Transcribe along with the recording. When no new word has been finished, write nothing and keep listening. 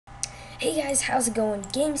Hey guys, how's it going?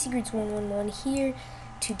 Game Secrets 111 here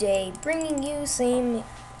today, bringing you some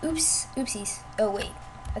oopsies. Oh wait,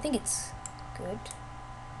 I think it's good.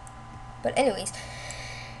 But anyways,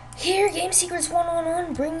 here Game Secrets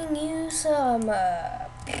 111 bringing you some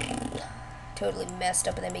totally messed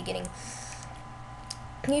up in the beginning.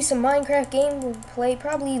 Some Minecraft gameplay,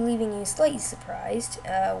 probably leaving you slightly surprised.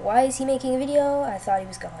 Why is he making a video? I thought he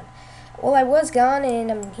was gone. Well, I was gone,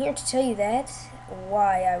 and I'm here to tell you that.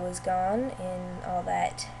 Why I was gone and all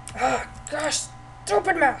that. Ah, gosh,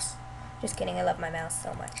 stupid mouse. Just kidding, I love my mouse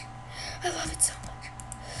so much. I love it so much.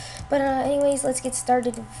 But anyways, let's get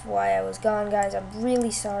started with why I was gone, guys. I'm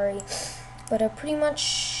really sorry. But pretty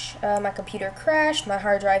much my computer crashed, my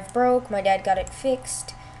hard drive broke, my dad got it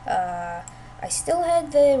fixed. I still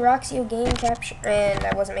had the Roxio game capture, and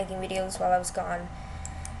I wasn't making videos while I was gone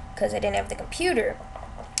because I didn't have the computer.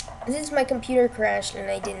 Since my computer crashed and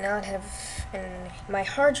I did not have, and my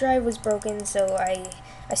hard drive was broken, so I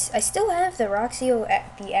still have the Roxio,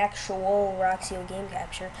 the actual Roxio game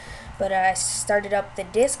capture, but I started up the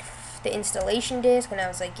disc, the installation disc, and I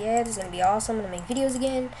was like, yeah, this is gonna be awesome. I'm gonna make videos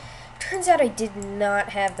again. Turns out I did not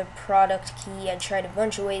have the product key. I tried a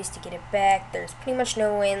bunch of ways to get it back. There's pretty much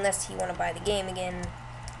no way unless you want to buy the game again,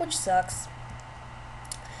 which sucks.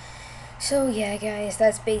 So yeah, guys,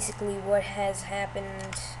 that's basically what has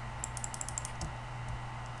happened.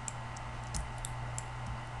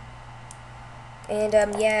 And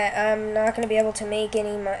yeah, I'm not going to be able to make any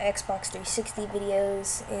of my Xbox 360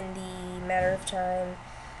 videos in the matter of time.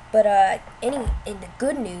 But and the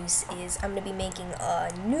good news is I'm going to be making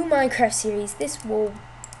a new Minecraft series. This will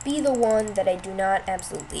be the one that I do not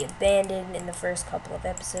absolutely abandon in the first couple of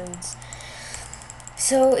episodes.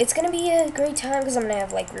 So it's going to be a great time because I'm going to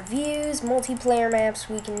have like reviews, multiplayer maps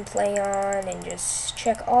we can play on, and just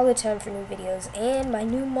check all the time for new videos. And my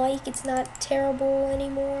new mic, it's not terrible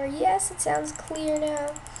anymore. Yes, it sounds clear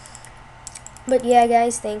now. But yeah,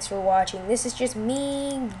 guys, thanks for watching. This is just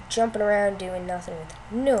me jumping around doing nothing with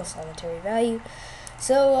no solitary value.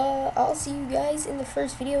 So I'll see you guys in the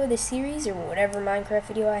first video of the series, or whatever Minecraft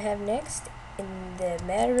video I have next. In the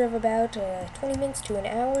matter of about 20 minutes to an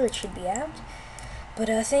hour, it should be out. But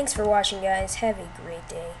thanks for watching, guys. Have a great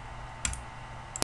day.